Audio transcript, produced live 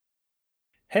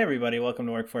Hey everybody, welcome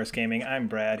to Workforce Gaming. I'm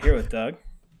Brad, here with Doug.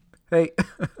 Hey.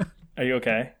 Are you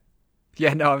okay?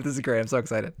 Yeah, no, this is great. I'm so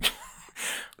excited.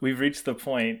 We've reached the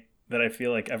point that I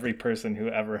feel like every person who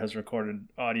ever has recorded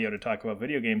audio to talk about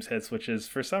video games hits, which is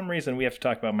for some reason we have to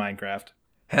talk about Minecraft.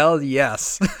 Hell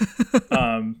yes.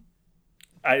 Um,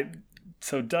 I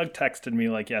so Doug texted me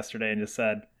like yesterday and just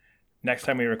said, "Next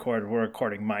time we record, we're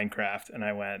recording Minecraft," and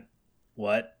I went,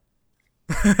 "What?"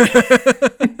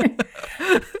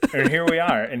 And here we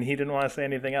are, and he didn't want to say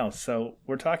anything else. So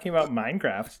we're talking about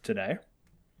Minecraft today,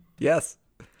 Yes.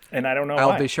 and I don't know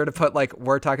I'll why. be sure to put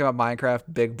we're talking about Minecraft,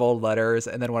 big bold letters,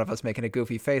 and then one of us making a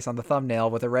goofy face on the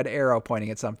thumbnail with a red arrow pointing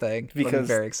at something. It'll be Because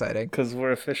very exciting. Because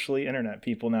we're officially internet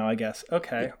people now, I guess.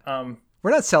 Okay.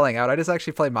 We're not selling out. I just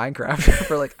actually play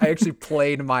Minecraft. I actually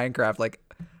played Minecraft.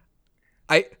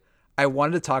 I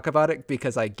wanted to talk about it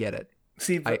because I get it.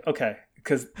 See, okay.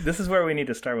 Because this is where we need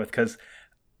to start with. Because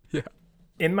Yeah.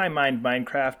 in my mind,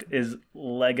 Minecraft is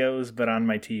Legos, but on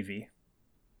my TV.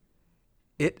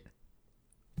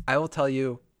 I will tell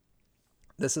you,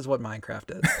 this is what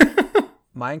Minecraft is.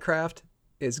 Minecraft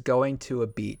is going to a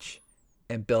beach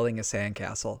and building a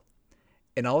sandcastle.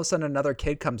 And all of a sudden another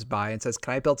kid comes by and says,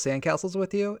 "Can I build sandcastles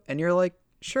with you?" And you're like,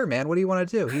 "Sure, man. What do you want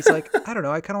to do?" He's like, "I don't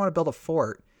know. I kind of want to build a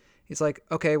fort." He's like,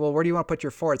 "Okay, well, where do you want to put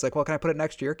your fort?" It's like, "Well, can I put it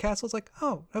next to your castle?" It's like,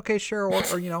 "Oh, okay, sure."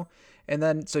 Or. And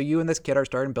then so you and this kid are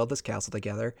starting to build this castle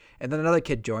together. And then another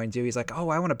kid joins you. He's like, "Oh,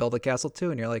 I want to build a castle too."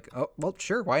 And you're like, "Oh, well,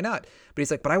 sure. Why not?" But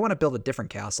he's like, "But I want to build a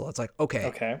different castle." It's like, "Okay.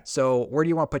 Okay. So where do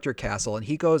you want to put your castle?" And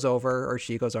he goes over or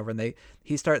she goes over and they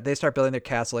start building their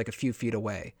castle like a few feet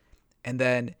away. And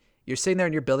then you're sitting there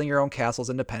and you're building your own castles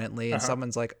independently, and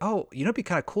someone's like, "Oh, it'd be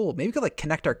kind of cool. Maybe we could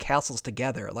connect our castles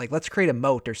together. Let's create a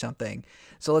moat or something.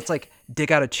 So let's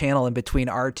dig out a channel in between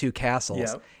our two castles."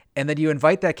 Yep. And then you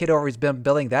invite that kid over who's been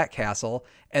building that castle,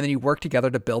 and then you work together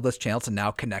to build this channel to now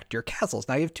connect your castles.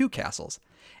 Now you have two castles.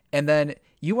 And then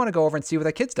you want to go over and see what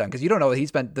that kid's done because you don't know what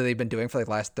they've been doing for the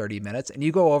last 30 minutes. And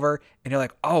you go over and you're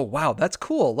like, "Oh, wow, that's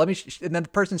cool. Let me," and then the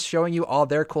person's showing you all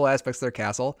their cool aspects of their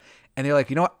castle. And they're like,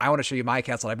 "You know what? I want to show you my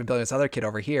castle. I've been building this other kid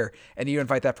over here." And you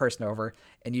invite that person over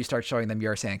and you start showing them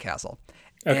your sandcastle.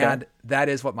 Okay. And that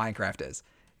is what Minecraft is.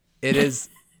 It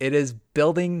is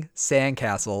building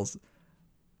sandcastles.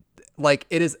 It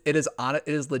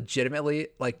is legitimately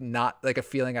not a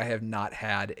feeling I have not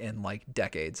had in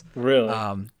decades. Really?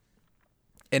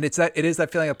 And it is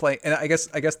that feeling of playing. And I guess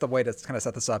the way to kind of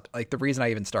set this up, the reason I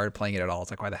even started playing it at all,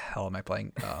 it's why the hell am I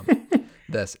playing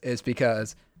this is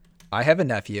because I have a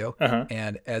nephew,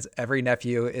 and as every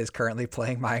nephew is currently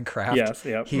playing Minecraft, Yes,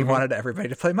 yep. he wanted everybody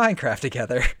to play Minecraft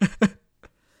together.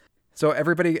 So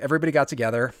everybody got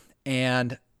together,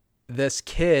 and this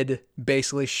kid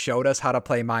basically showed us how to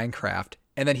play Minecraft,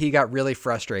 and then he got really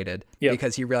frustrated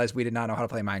because he realized we did not know how to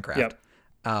play Minecraft.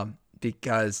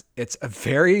 Because it's a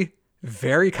very,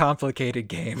 very complicated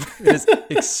game. It is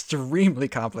extremely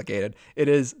complicated. It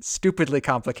is stupidly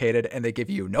complicated, and they give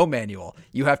you no manual.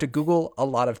 You have to Google a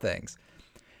lot of things.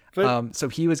 But, So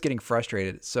he was getting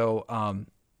frustrated. So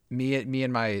me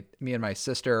and my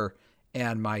sister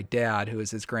and my dad, who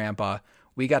is his grandpa,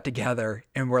 we got together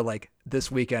and we're like,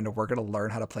 this weekend we're gonna learn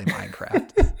how to play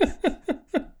Minecraft.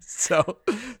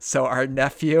 So our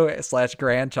nephew /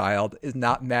 grandchild is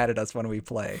not mad at us when we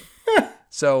play.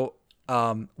 So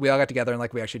we all got together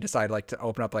and we actually decided to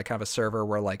open up kind of a server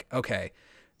where okay.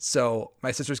 So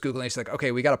my sister's Googling, she's like,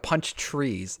 "Okay, we got to punch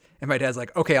trees." And my dad's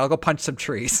like, "Okay, I'll go punch some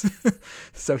trees."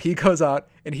 So he goes out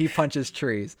and he punches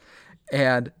trees.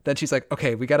 And then she's like,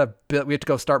 "Okay, we have to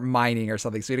go start mining or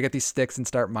something. So we got to get these sticks and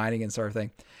start mining and sort of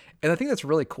thing." And the thing that's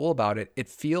really cool about it, it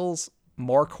feels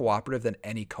more cooperative than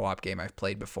any co-op game I've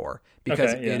played before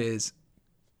because it is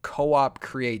co-op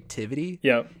creativity.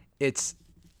 yeah.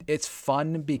 It's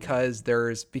fun because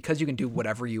you can do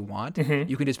whatever you want.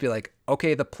 You can just be like,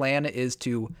 "Okay, the plan is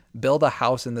to build a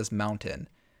house in this mountain."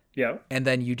 Yeah. And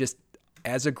then you just,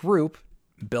 as a group,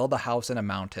 build a house in a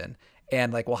mountain.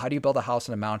 And well, how do you build a house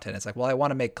in a mountain? It's like, well, I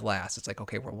want to make glass. It's like,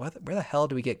 okay, well, where the hell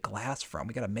do we get glass from?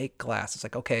 We got to make glass. It's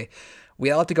like, okay,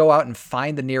 we all have to go out and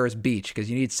find the nearest beach because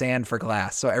you need sand for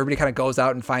glass. So everybody kind of goes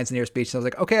out and finds the nearest beach. So I was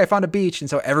like, okay, I found a beach. And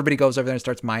so everybody goes over there and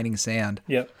starts mining sand.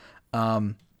 Yep.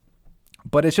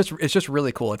 But it's just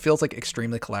really cool. It feels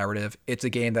extremely collaborative. It's a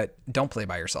game that don't play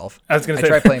by yourself. I was gonna say I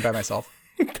tried playing by myself.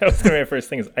 That was gonna be my first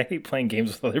thing. Is I hate playing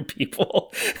games with other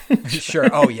people. Sure.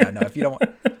 Oh yeah. No. If you don't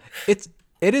want,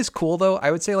 it is cool though.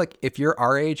 I would say if you're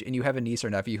our age and you have a niece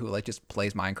or nephew who just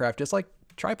plays Minecraft, just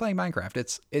try playing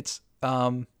Minecraft.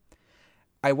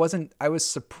 I was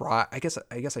surprised. I guess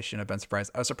I shouldn't have been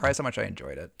surprised. I was surprised how much I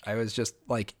enjoyed it. I was just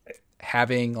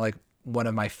having one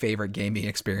of my favorite gaming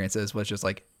experiences was just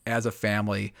as a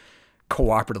family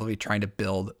cooperatively trying to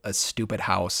build a stupid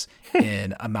house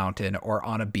in a mountain or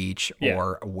on a beach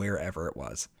or wherever it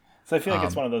was. So I feel like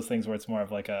it's one of those things where it's more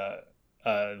of like a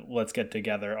let's get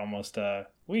together, almost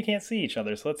we can't see each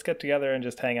other, so let's get together and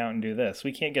just hang out and do this.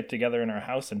 We can't get together in our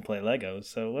house and play Legos,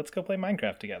 so let's go play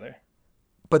Minecraft together.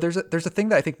 But there's a thing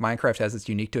that I think Minecraft has that's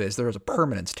unique to it, is there's a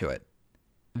permanence to it.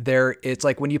 It's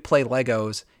like when you play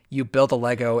Legos, you build a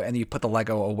Lego and you put the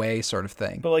Lego away, sort of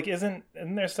thing. But like, isn't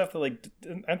there stuff that like,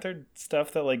 aren't there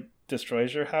stuff that like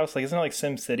destroys your house? Like, isn't it like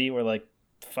SimCity where like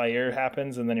fire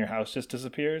happens and then your house just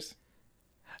disappears?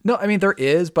 No, I mean there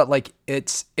is, but like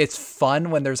it's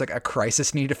fun when there's like a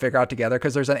crisis you need to figure out together,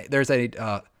 because there's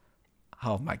a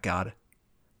oh my god,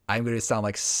 I'm going to sound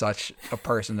like such a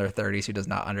person in their 30s who does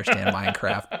not understand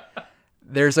Minecraft.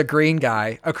 There's a green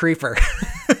guy, a creeper.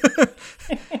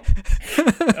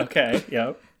 Okay,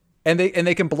 yep. And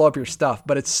they can blow up your stuff,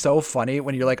 but it's so funny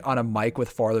when you're like on a mic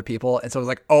with 4 other people, and so it's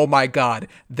like, oh my god,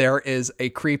 there is a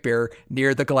creeper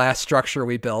near the glass structure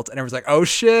we built, and everyone's like, oh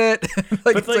shit,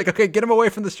 it's like okay, get him away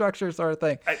from the structure, sort of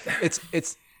thing.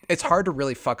 It's hard to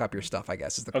really fuck up your stuff, I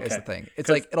guess is the thing. It's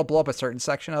like it'll blow up a certain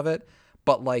section of it,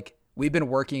 but like we've been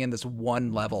working in this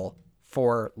one level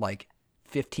for like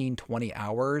 15, 20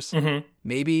 hours. Mm-hmm.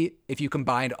 Maybe if you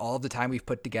combined all of the time we've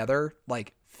put together,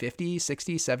 like 50,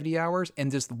 60, 70 hours in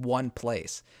just one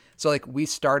place. So like we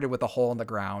started with a hole in the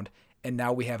ground and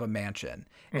now we have a mansion.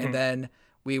 Mm-hmm. And then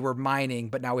we were mining,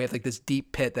 but now we have like this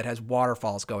deep pit that has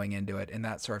waterfalls going into it and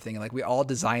that sort of thing. And like we all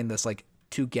designed this like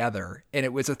together, and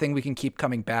it was a thing we can keep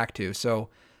coming back to. So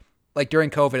like during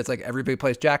COVID, it's like everybody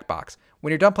plays Jackbox. When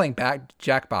you're done playing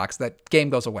Jackbox, that game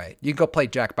goes away. You can go play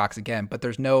Jackbox again, but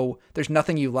there's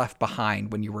nothing you left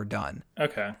behind when you were done.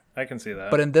 Okay, I can see that.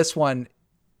 But in this one,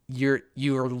 you're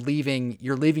leaving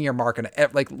your mark, and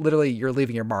like literally you're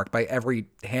leaving your mark by every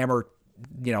hammer,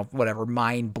 whatever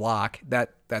mine block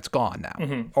that's gone now,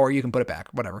 mm-hmm. or you can put it back,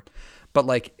 whatever. But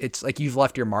like it's like you've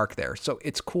left your mark there, so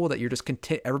it's cool that you're just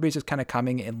everybody's just kind of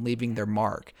coming and leaving their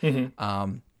mark.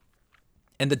 Mm-hmm.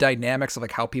 And the dynamics of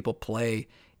like how people play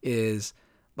is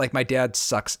like my dad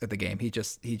sucks at the game. He's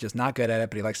just not good at it,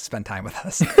 but he likes to spend time with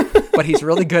us. But he's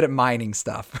really good at mining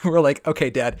stuff. We're like, okay,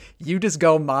 Dad, you just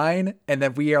go mine, and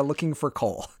then we are looking for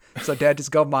coal. So Dad,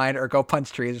 just go mine or go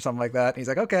punch trees or something like that. And he's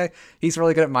like, okay. He's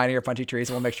really good at mining or punching trees,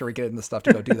 and we'll make sure we get him the stuff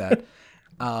to go do that.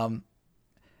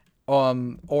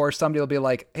 Or somebody will be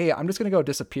like, hey, I'm just gonna go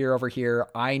disappear over here.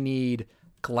 I need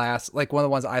glass. Like one of the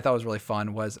ones I thought was really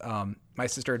fun was my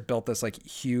sister had built this like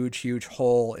huge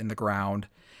hole in the ground,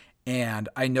 and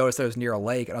I noticed that it was near a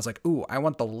lake, and I was like, ooh, I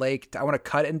want to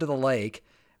cut into the lake,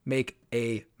 make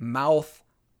a mouth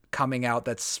coming out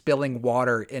that's spilling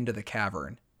water into the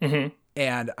cavern. Mm-hmm.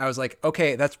 And I was like,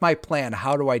 okay, that's my plan.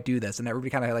 How do I do this? And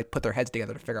everybody kind of like put their heads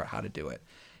together to figure out how to do it.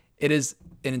 It is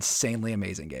an insanely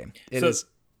amazing game. It's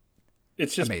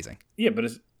just amazing. Yeah, but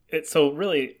it's so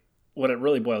really what it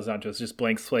really boils down to is just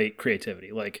blank slate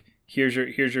creativity. Like here's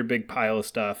your big pile of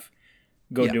stuff.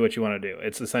 Go do what you want to do.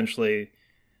 It's essentially,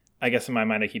 I guess in my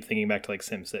mind, I keep thinking back to like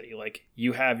SimCity. Like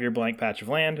you have your blank patch of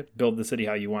land, build the city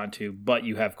how you want to, but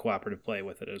you have cooperative play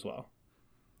with it as well.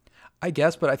 I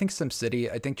guess, but I think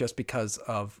SimCity, I think just because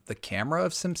of the camera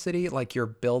of SimCity, like you're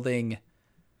building,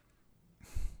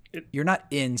 you're not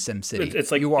in SimCity.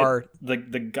 It's like you are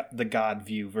the God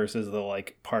view versus the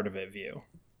like part of it view.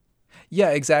 Yeah,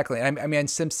 exactly. I mean,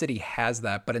 SimCity has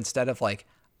that, but instead of like,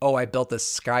 oh, I built this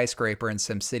skyscraper in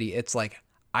SimCity, it's like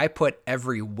I put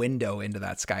every window into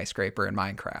that skyscraper in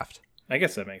Minecraft. I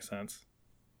guess that makes sense.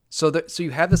 So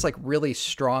you have this like really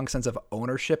strong sense of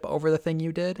ownership over the thing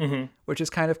you did, mm-hmm. which is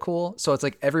kind of cool. So it's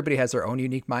like everybody has their own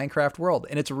unique Minecraft world,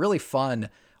 and it's really fun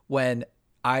when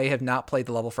I have not played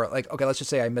the level for like, okay, let's just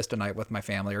say I missed a night with my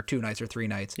family or 2 nights or 3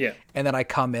 nights. Yeah. And then I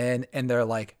come in and they're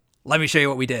like, let me show you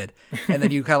what we did. And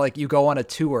then you kind of like, you go on a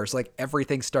tour. So like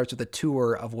everything starts with a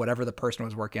tour of whatever the person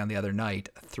was working on the other night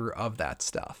of that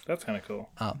stuff. That's kind of cool.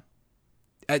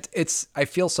 I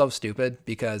feel so stupid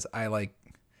because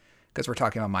we're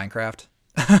talking about Minecraft.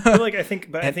 I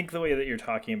think the way that you're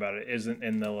talking about it isn't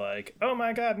in the like, oh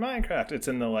my god, Minecraft. It's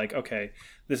in the like, okay,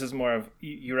 this is more of,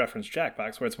 you referenced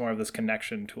Jackbox, where it's more of this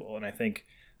connection tool. And I think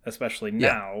especially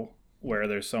now where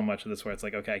there's so much of this where it's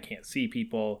like, okay, I can't see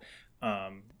people.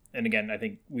 And again, I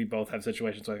think we both have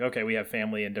situations like, okay, we have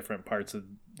family in different parts of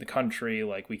the country.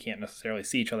 Like we can't necessarily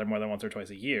see each other more than once or twice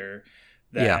a year.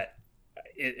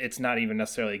 It's not even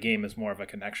necessarily a game. It's more of a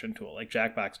connection tool. Like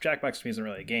Jackbox to me isn't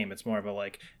really a game. It's more of a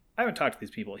like, I haven't talked to these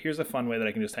people. Here's a fun way that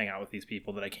I can just hang out with these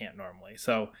people that I can't normally.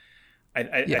 So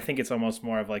I think it's almost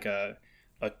more of like a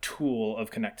tool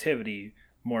of connectivity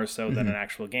more so than an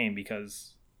actual game,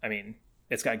 because I mean,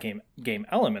 it's got game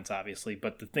elements, obviously,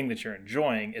 but the thing that you're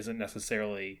enjoying isn't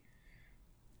necessarily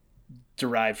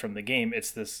derived from the game.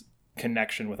 It's this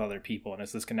connection with other people, and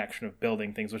it's this connection of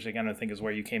building things, which again I think is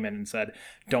where you came in and said,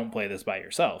 don't play this by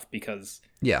yourself, because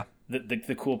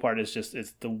the cool part is just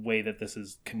it's the way that this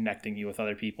is connecting you with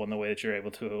other people, and the way that you're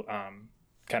able to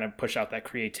kind of push out that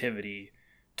creativity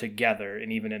together.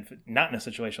 And even if not in a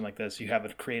situation like this, you have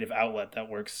a creative outlet that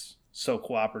works so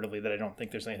cooperatively that I don't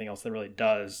think there's anything else that really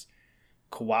does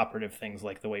cooperative things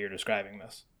like the way you're describing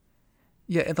this.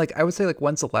 Yeah, and like I would say, like,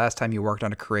 when's the last time you worked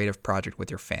on a creative project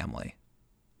with your family?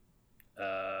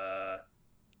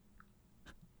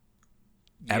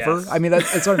 Ever? Yes. I mean,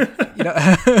 it's sort of, you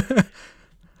know,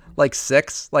 like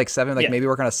 6, like 7, like maybe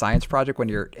work on a science project when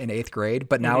you're in 8th grade.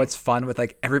 But now it's fun with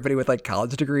like everybody with like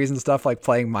college degrees and stuff, like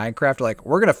playing Minecraft. Like,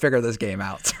 we're gonna figure this game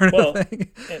out, sort of thing.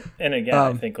 And again,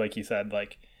 I think, like you said,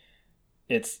 like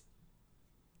it's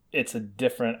a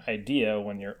different idea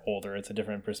when you're older. It's a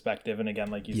different perspective. And again,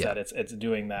 like you said, it's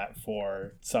doing that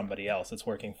for somebody else. It's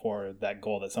working for that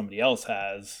goal that somebody else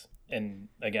has. And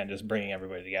again, just bringing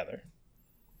everybody together.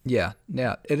 Yeah.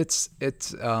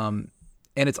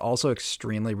 And it's also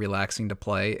extremely relaxing to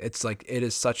play. It's like, it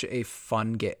is such a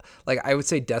fun game. Like, I would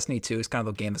say Destiny 2 is kind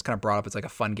of the game that's kind of brought up. It's like a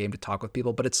fun game to talk with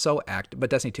people, but it's so active. But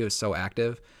Destiny 2 is so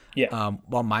active. Yeah.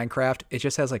 While Minecraft, it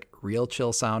just has like real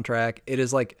chill soundtrack. It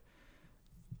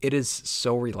is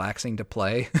so relaxing to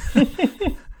play.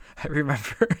 I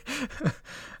remember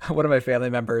one of my family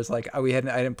members, like, I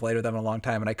hadn't played with them in a long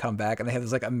time, and I come back and they have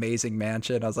this like amazing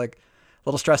mansion. I was like, a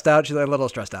little stressed out. She's like, a little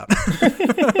stressed out.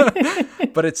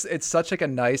 But it's such like a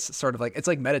nice sort of like, it's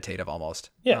like meditative almost.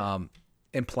 Yeah.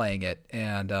 In playing it.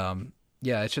 And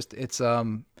it's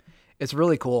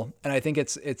really cool. And I think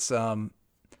it's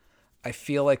I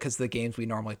feel like, because the games we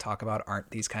normally talk about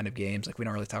aren't these kind of games. Like, we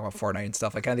don't really talk about Fortnite and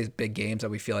stuff, like kind of these big games that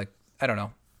we feel like, I don't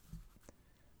know,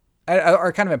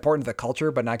 are kind of important to the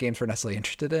culture, but not games we're necessarily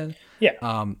interested in.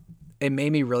 Yeah. It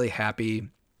made me really happy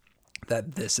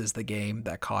that this is the game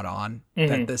that caught on,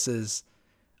 that this is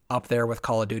up there with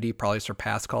Call of Duty, probably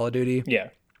surpassed Call of Duty. Yeah.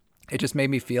 It just made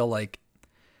me feel like,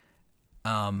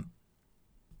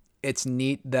 it's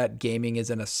neat that gaming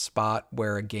is in a spot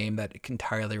where a game that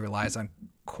entirely relies on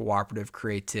cooperative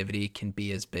creativity can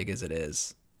be as big as it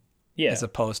is. Yeah. As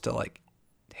opposed to like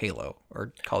Halo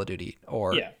or Call of Duty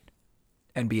or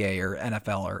NBA or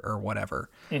NFL or whatever.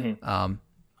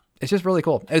 It's just really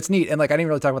cool. It's neat. And like, I didn't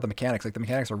really talk about the mechanics. Like, the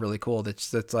mechanics are really cool.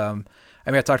 I mean,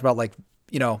 I talked about like,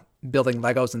 you know, building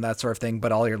Legos and that sort of thing,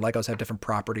 but all your Legos have different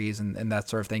properties and that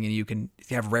sort of thing. And you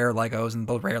have rare Legos, and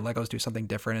those rare Legos do something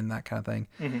different and that kind of thing.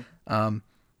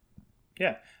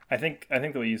 Yeah. I think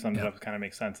the way you summed it up kind of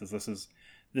makes sense.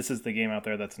 This is the game out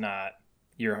there that's not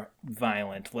your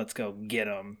violent, let's go get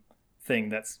 'em thing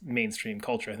that's mainstream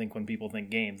culture. I think when people think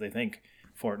games, they think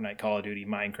Fortnite, Call of Duty,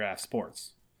 Minecraft,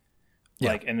 sports.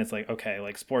 Like, and it's like, okay,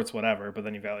 like sports, whatever. But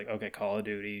then you've got like, okay, Call of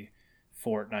Duty,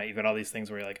 Fortnite, you've got all these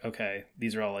things where you're like, okay,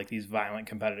 these are all like these violent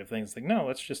competitive things. It's like, no,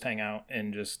 let's just hang out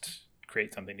and just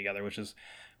create something together, which is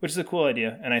a cool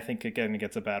idea. And I think, again, it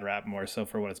gets a bad rap more so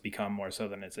for what it's become, more so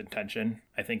than its intention.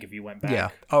 I think if you went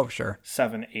back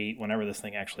 7, 8, whenever this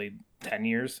thing actually, 10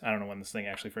 years, I don't know when this thing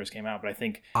actually first came out, but I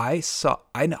think I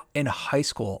know in high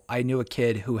school, I knew a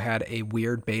kid who had a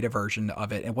weird beta version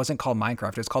of it. It wasn't called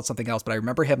Minecraft, it was called something else, but I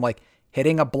remember him like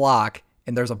hitting a block,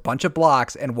 and there's a bunch of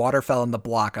blocks and water fell in the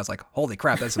block. I was like, holy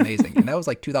crap, that's amazing. And that was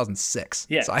like 2006.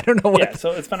 Yeah. So I don't know what. Yeah.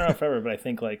 So it's been around forever, but I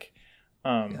think like,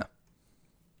 I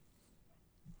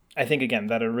think, again,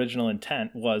 that original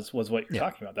intent was what you're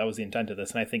talking about. That was the intent of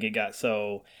this. And I think it got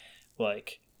so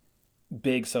like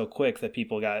big so quick that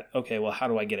people got, okay, well, how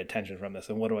do I get attention from this?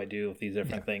 And what do I do with these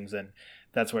different things? And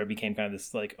that's where it became kind of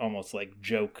this like almost like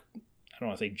joke. I don't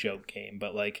want to say joke game,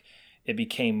 but like it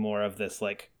became more of this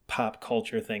like pop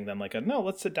culture thing than like no,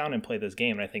 let's sit down and play this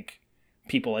game. And I think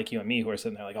people like you and me who are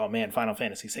sitting there like, oh man, Final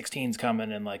Fantasy 16's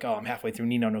coming, and like, oh, I'm halfway through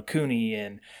Ni no Kuni,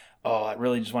 and oh, I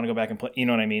really just want to go back and play, you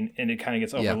know what I mean? And it kind of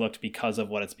gets overlooked because of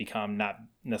what it's become, not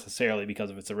necessarily because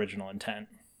of its original intent.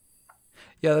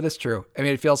 Yeah, that is true. I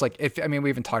mean, it feels like we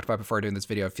even talked about before doing this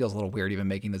video. It feels a little weird even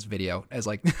making this video as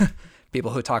like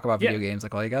people who talk about video games,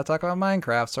 like, well, you got to talk about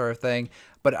Minecraft sort of thing.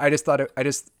 But I just thought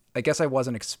I guess I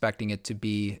wasn't expecting it to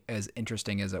be as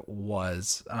interesting as it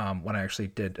was when I actually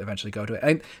did eventually go to it.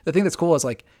 And the thing that's cool is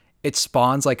like it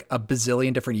spawns like a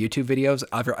bazillion different YouTube videos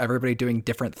of everybody doing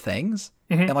different things.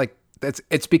 And like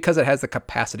it's because it has the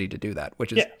capacity to do that,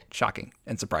 which is shocking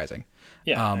and surprising.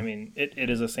 Yeah, I mean, it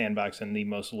is a sandbox in the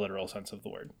most literal sense of the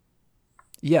word.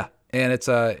 Yeah, and it's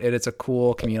a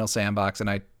cool communal sandbox,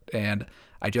 and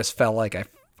I just felt like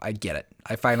I get it.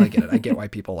 I finally get it. I get why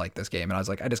people like this game. And I was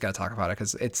like, I just got to talk about it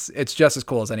because it's just as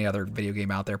cool as any other video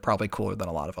game out there. Probably cooler than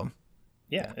a lot of them.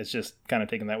 Yeah, it's just kind of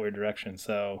taking that weird direction.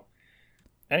 So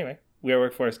anyway, we are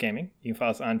Workforce Gaming. You can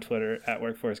follow us on Twitter at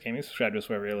Workforce Gaming. Subscribe to us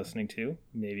wherever you're listening to.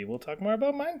 Maybe we'll talk more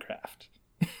about Minecraft.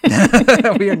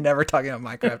 We are never talking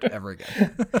about Minecraft ever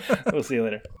again. We'll see you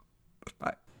later.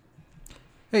 Bye.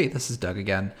 Hey, this is Doug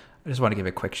again. I just want to give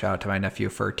a quick shout out to my nephew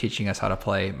for teaching us how to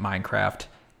play Minecraft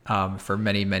for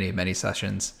many, many, many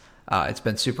sessions. It's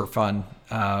been super fun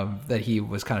that he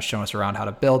was kind of showing us around how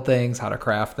to build things, how to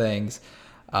craft things.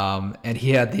 And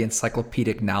he had the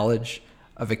encyclopedic knowledge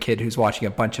of a kid who's watching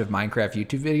a bunch of Minecraft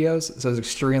YouTube videos. So it was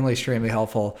extremely, extremely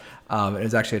helpful. It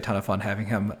was actually a ton of fun having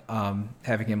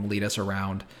him lead us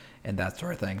around and that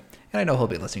sort of thing. And I know he'll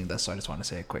be listening to this, so I just want to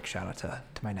say a quick shout out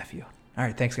to my nephew. All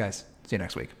right, thanks guys. See you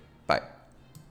next week. Bye.